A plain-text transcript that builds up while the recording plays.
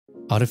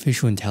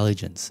Artificial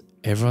intelligence,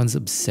 everyone's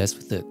obsessed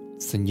with it.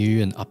 It's the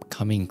new and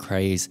upcoming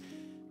craze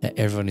that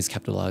everyone is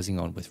capitalizing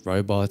on with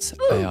robots,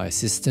 AI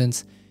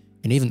assistants,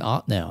 and even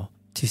art now.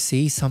 To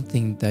see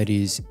something that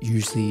is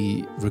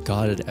usually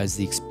regarded as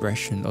the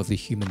expression of the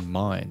human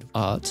mind,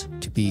 art,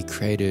 to be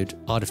created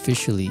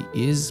artificially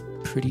is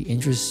pretty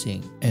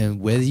interesting. And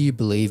whether you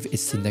believe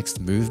it's the next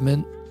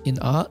movement in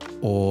art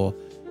or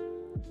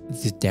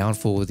the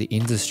downfall of the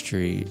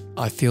industry,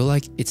 I feel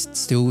like it's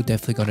still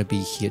definitely going to be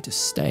here to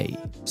stay.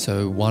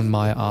 So one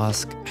might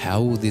ask,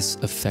 how will this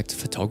affect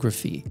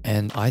photography?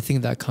 And I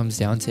think that comes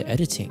down to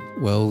editing.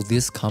 Well,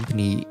 this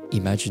company,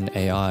 Imagen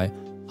AI,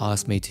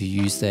 asked me to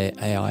use their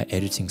AI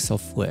editing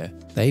software.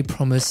 They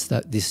promised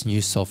that this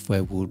new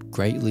software would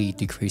greatly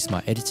decrease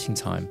my editing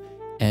time,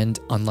 and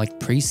unlike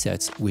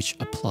presets which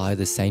apply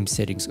the same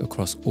settings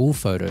across all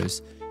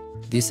photos,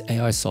 this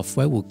AI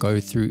software will go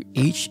through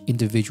each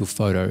individual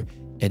photo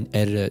and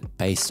edit it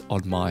based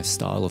on my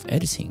style of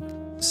editing.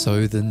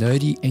 So the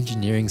nerdy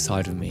engineering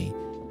side of me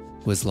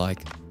was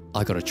like,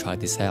 I gotta try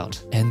this out.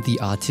 And the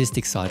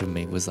artistic side of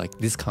me was like,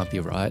 this can't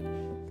be right.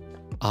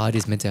 Art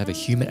is meant to have a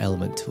human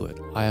element to it.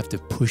 I have to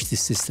push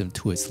this system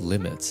to its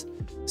limits.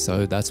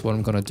 So that's what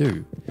I'm gonna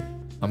do.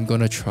 I'm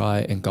gonna try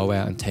and go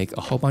out and take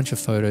a whole bunch of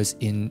photos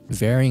in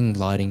varying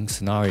lighting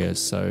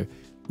scenarios. So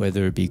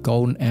whether it be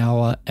golden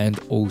hour and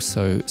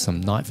also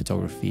some night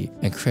photography,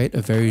 and create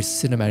a very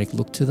cinematic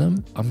look to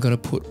them. I'm gonna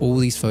put all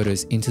these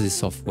photos into this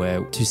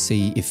software to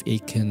see if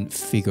it can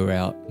figure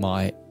out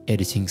my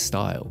editing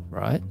style,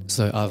 right?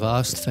 So I've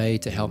asked Faye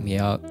to help me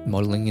out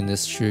modeling in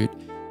this shoot.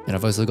 And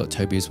I've also got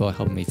Toby as well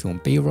helping me film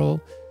B-roll.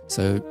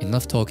 So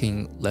enough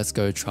talking, let's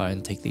go try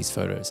and take these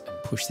photos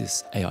and push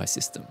this AI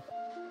system.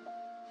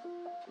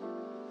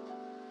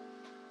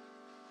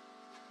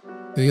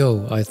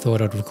 Yo, I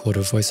thought I'd record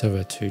a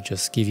voiceover to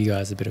just give you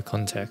guys a bit of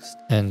context.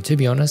 And to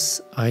be honest,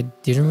 I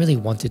didn't really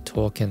want to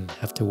talk and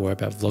have to worry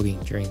about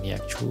vlogging during the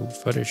actual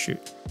photo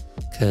shoot,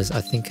 because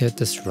I think it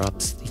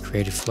disrupts the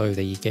creative flow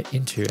that you get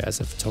into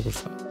as a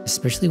photographer,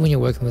 especially when you're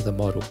working with a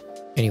model.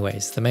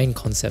 Anyways, the main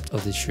concept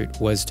of this shoot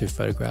was to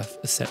photograph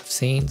a set of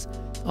scenes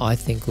I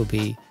think will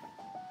be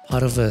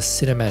part of a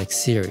cinematic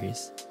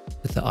series,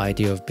 with the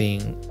idea of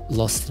being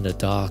lost in the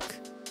dark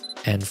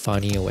and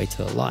finding your way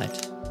to the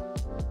light.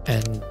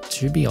 And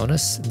to be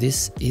honest,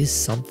 this is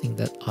something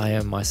that I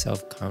am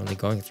myself currently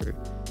going through,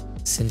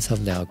 since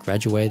I've now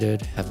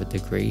graduated, have a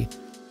degree,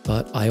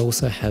 but I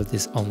also have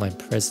this online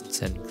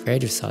presence and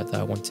creative side that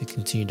I want to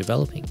continue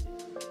developing.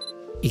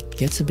 It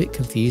gets a bit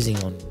confusing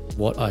on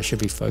what I should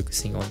be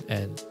focusing on,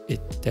 and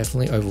it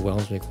definitely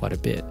overwhelms me quite a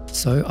bit.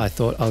 So I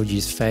thought I would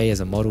use Faye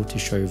as a model to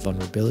show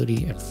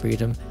vulnerability and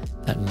freedom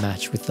that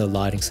match with the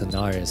lighting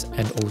scenarios,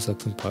 and also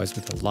compose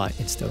with the light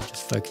instead of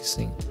just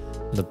focusing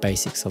on the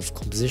basics of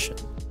composition.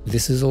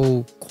 This is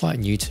all quite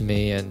new to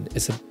me, and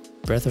it's a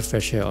breath of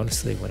fresh air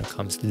honestly when it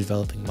comes to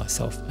developing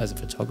myself as a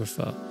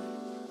photographer.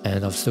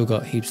 And I've still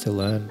got heaps to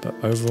learn, but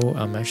overall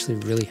I'm actually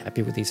really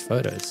happy with these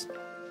photos.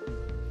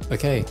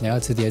 Okay, now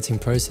to the editing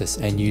process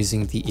and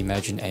using the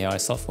Imagen AI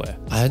software.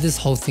 I had this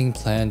whole thing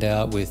planned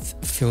out with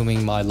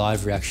filming my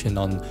live reaction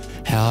on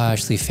how I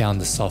actually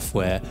found the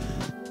software,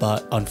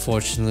 but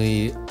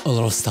unfortunately a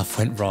lot of stuff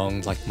went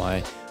wrong, like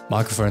my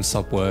microphone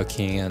stopped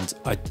working and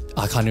I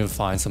can't even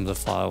find some of the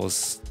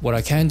files. What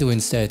I can do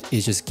instead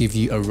is just give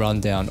you a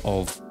rundown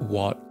of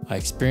what I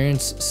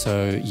experienced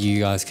so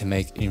you guys can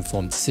make an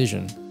informed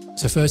decision.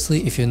 So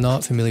firstly, if you're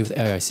not familiar with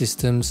AI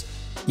systems,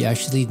 you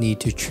actually need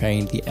to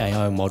train the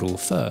AI model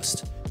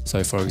first.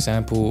 So for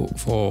example,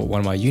 for one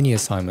of my uni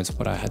assignments,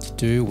 what I had to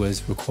do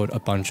was record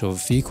a bunch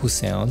of vehicle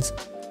sounds.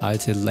 I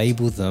had to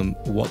label them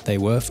what they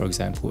were, for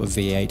example, a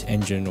V8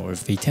 engine or a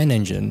V10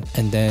 engine.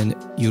 And then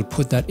you'll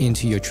put that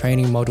into your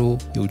training model,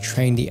 you'll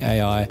train the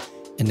AI,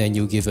 and then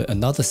you'll give it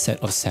another set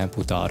of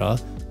sample data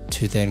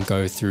to then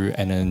go through,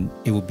 and then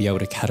it will be able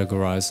to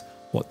categorize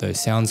what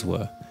those sounds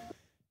were.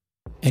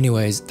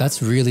 Anyways,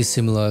 that's really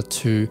similar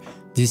to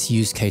this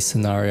use case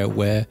scenario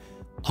where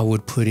I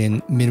would put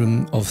in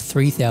minimum of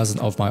 3,000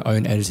 of my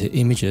own edited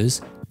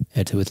images,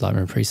 edited with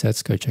Lightroom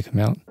presets, go check them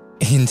out,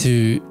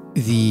 into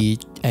the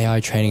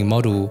AI training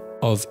model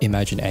of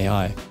Imagen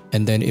AI.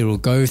 And then it will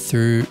go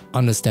through,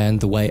 understand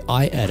the way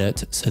I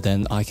edit, so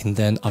then I can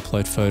then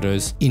upload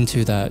photos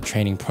into that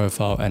training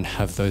profile and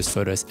have those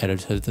photos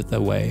edited the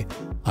way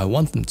I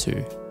want them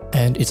to.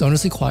 And it's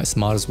honestly quite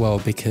smart as well,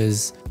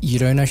 because you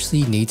don't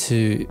actually need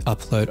to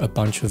upload a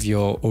bunch of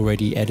your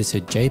already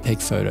edited JPEG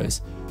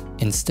photos.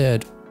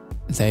 Instead,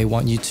 they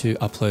want you to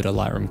upload a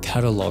Lightroom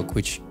catalog,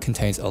 which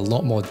contains a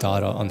lot more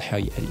data on how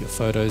you edit your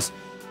photos.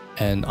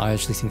 And I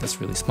actually think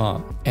that's really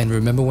smart. And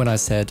remember when I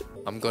said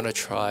I'm gonna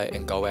try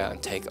and go out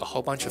and take a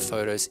whole bunch of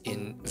photos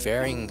in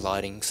varying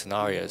lighting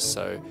scenarios.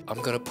 So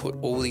I'm gonna put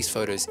all these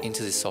photos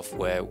into this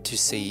software to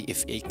see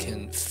if it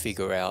can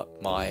figure out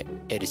my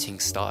editing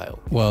style.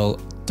 Well,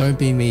 don't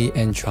be me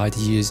and try to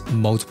use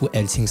multiple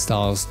editing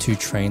styles to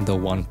train the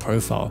one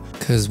profile,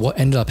 because what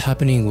ended up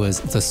happening was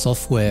the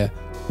software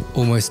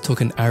almost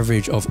took an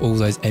average of all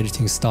those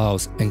editing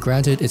styles, and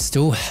granted, it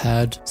still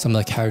had some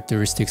of the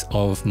characteristics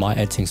of my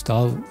editing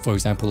style, for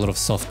example, a lot of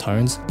soft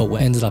tones, but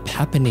what ended up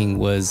happening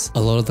was a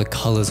lot of the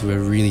colors were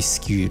really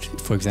skewed.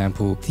 For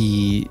example,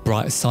 the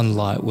bright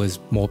sunlight was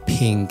more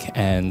pink,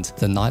 and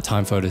the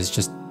nighttime photos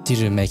just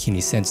didn't make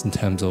any sense in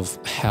terms of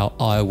how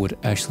I would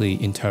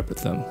actually interpret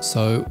them.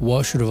 So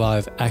what should I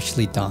have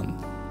actually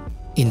done?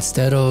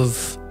 Instead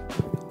of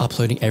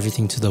uploading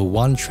everything to the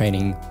one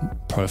training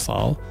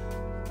profile,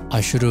 I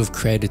should have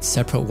created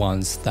separate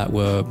ones that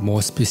were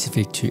more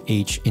specific to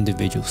each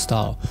individual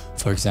style.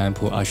 For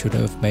example, I should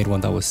have made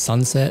one that was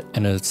sunset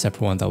and a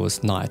separate one that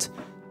was night,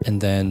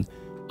 and then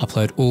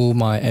upload all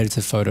my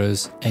edited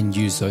photos and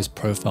use those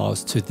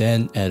profiles to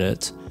then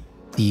edit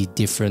the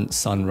different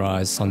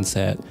sunrise,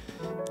 sunset,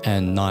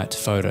 and night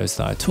photos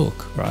that I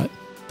took, right?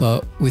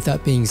 But with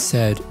that being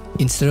said,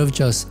 instead of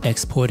just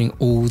exporting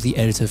all the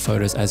edited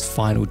photos as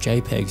final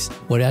JPEGs,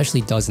 what it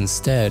actually does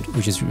instead,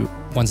 which is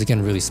once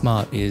again really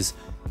smart, is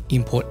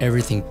import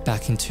everything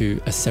back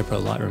into a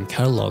separate Lightroom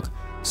catalog.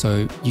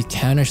 So you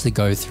can actually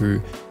go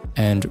through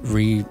and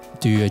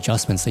redo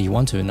adjustments that you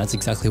want to, and that's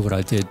exactly what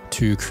I did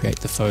to create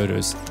the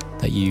photos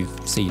that you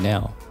see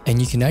now. And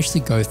you can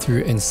actually go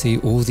through and see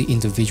all the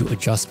individual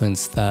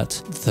adjustments that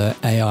the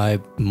AI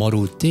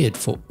model did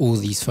for all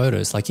these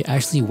photos. Like, it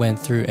actually went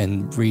through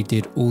and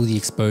redid all the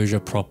exposure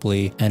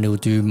properly, and it will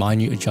do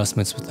minute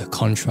adjustments with the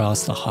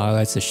contrast, the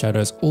highlights, the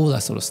shadows, all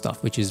that sort of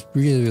stuff, which is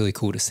really, really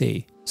cool to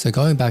see. So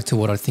going back to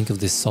what I think of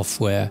this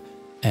software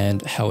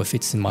and how it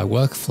fits in my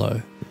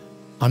workflow,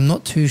 I'm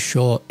not too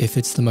sure if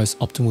it's the most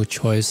optimal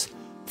choice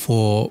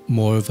for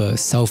more of a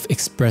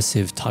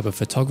self-expressive type of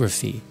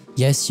photography.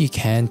 Yes, you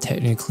can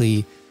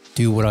technically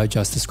do what I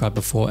just described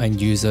before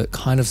and use it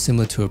kind of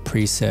similar to a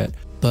preset,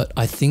 but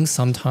I think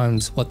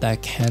sometimes what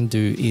that can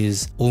do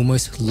is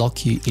almost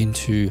lock you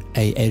into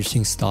a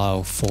editing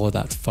style for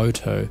that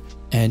photo,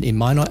 and it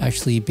might not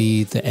actually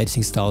be the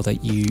editing style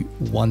that you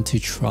want to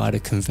try to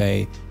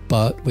convey.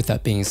 But with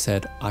that being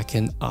said, I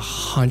can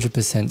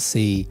 100%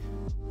 see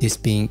this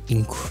being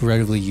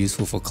incredibly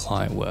useful for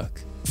client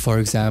work. For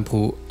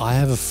example, I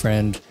have a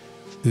friend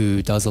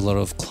who does a lot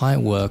of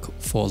client work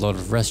for a lot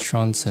of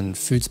restaurants and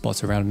food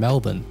spots around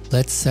Melbourne.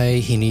 Let's say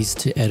he needs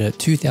to edit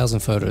 2,000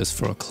 photos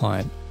for a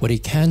client. What he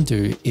can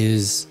do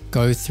is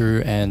go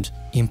through and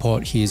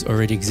import his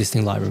already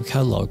existing Lightroom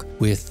catalog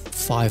with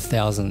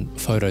 5,000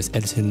 photos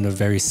edited in a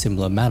very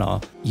similar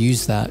manner,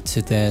 use that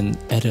to then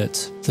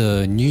edit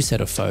the new set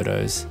of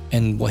photos.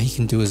 And what he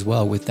can do as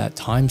well with that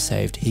time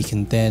saved, he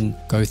can then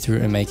go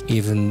through and make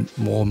even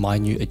more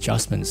minute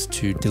adjustments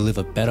to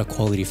deliver better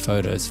quality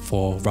photos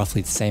for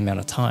roughly the same amount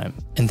of time.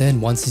 And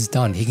then once he's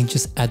done, he can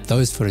just add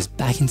those photos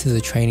back into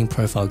the training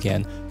profile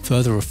again,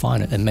 further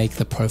refine it and make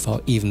the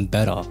profile even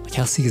better. Like,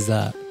 how sick is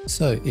that?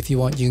 So if you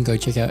want, you can go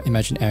check out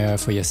Imagen AI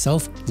for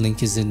yourself.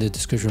 Link is in the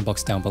description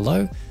box down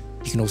below.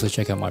 You can also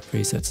check out my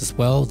presets as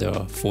well. There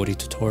are 40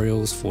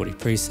 tutorials, 40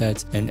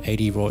 presets, and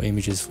 80 raw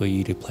images for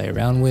you to play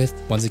around with.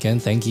 Once again,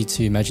 thank you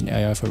to Imagen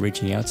AI for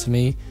reaching out to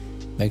me.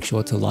 Make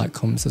sure to like,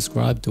 comment,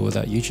 subscribe, do all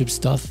that YouTube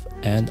stuff,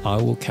 and I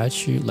will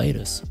catch you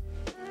later.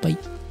 Bye.